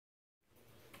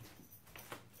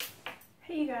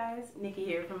Hey you guys, Nikki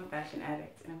here from A Fashion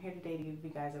Addict, and I'm here today to give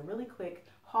you guys a really quick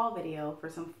haul video for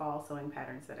some fall sewing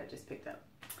patterns that I just picked up.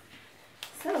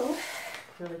 So,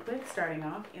 really quick, starting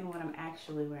off in what I'm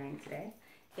actually wearing today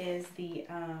is the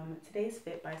Today's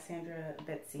Fit by Sandra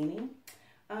Bezzini.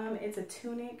 It's a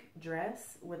tunic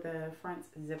dress with a front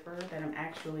zipper that I'm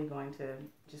actually going to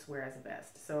just wear as a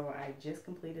vest. So I just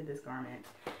completed this garment,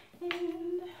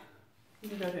 and you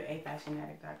can go to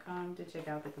afashionaddict.com to check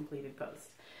out the completed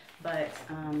post. But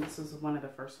this was one of the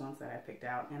first ones that I picked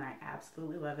out, and I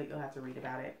absolutely love it. You'll have to read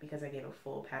about it because I gave a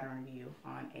full pattern review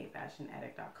on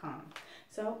afashionaddict.com.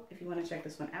 So if you want to check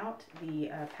this one out, the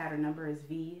pattern number is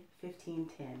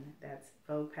V1510. That's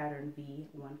Vogue pattern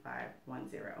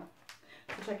V1510.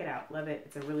 So check it out. Love it.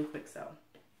 It's a really quick sew.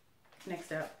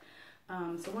 Next up,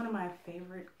 so one of my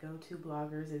favorite go-to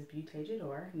bloggers is Beauté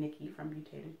J'adore, Nikki from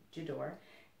Beauté J'adore.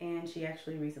 And she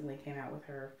actually recently came out with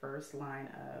her first line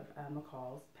of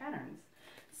McCall's patterns.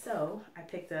 So I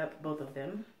picked up both of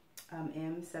them,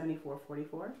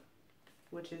 M7444,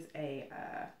 which is a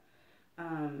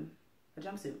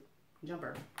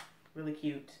jumper, really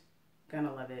cute,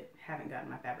 gonna love it. Haven't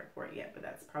gotten my fabric for it yet, but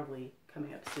that's probably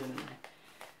coming up soon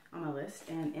on my list.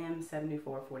 And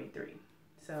M7443.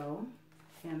 So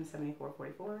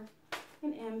M7444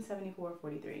 and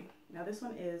M7443. Now this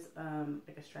one is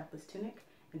like a strapless tunic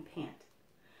and pant,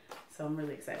 so I'm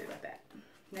really excited about that.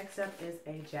 Next up is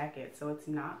a jacket. So it's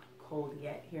not cold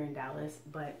yet here in Dallas,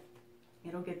 but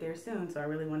it'll get there soon. So I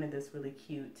really wanted this really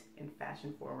cute and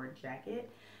fashion forward jacket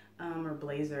or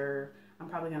blazer. I'm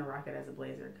probably gonna rock it as a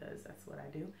blazer because that's what I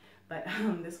do. But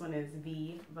this one is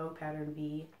Vogue pattern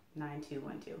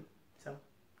V9212. So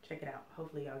check it out.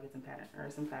 Hopefully I'll get some pattern or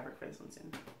some fabric for this one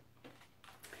soon.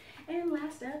 And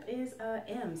last up is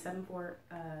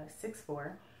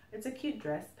M7464. It's a cute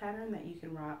dress pattern that you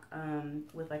can rock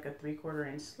with like a 3/4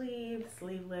 inch sleeve,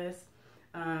 sleeveless,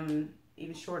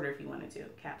 even shorter if you wanted to,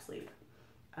 cap sleeve.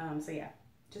 So yeah,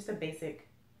 just a basic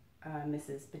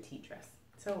Mrs. Petite dress.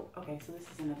 So, okay, so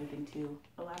this is another thing too.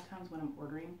 A lot of times when I'm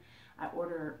ordering, I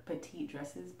order petite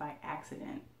dresses by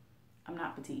accident. I'm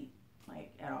not petite,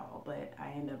 like at all, but I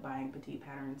end up buying petite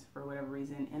patterns for whatever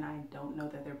reason, and I don't know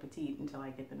that they're petite until I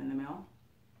get them in the mail.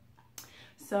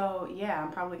 So yeah,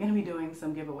 I'm probably going to be doing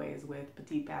some giveaways with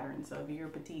petite patterns. So if you're a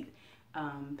petite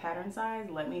pattern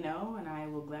size, let me know and I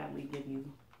will gladly give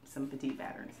you some petite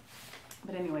patterns.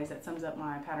 But anyways, that sums up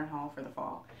my pattern haul for the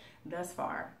fall thus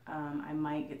far. I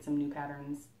might get some new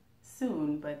patterns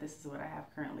soon, but this is what I have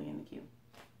currently in the queue.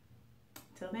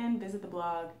 Till then, visit the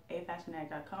blog,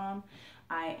 afashionaddict.com.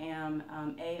 I am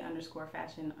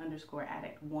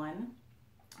a_fashion_addict1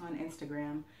 on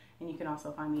Instagram. And you can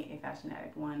also find me a Fashion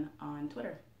Addict 1 on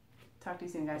Twitter. Talk to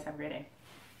you soon, guys. Have a great day.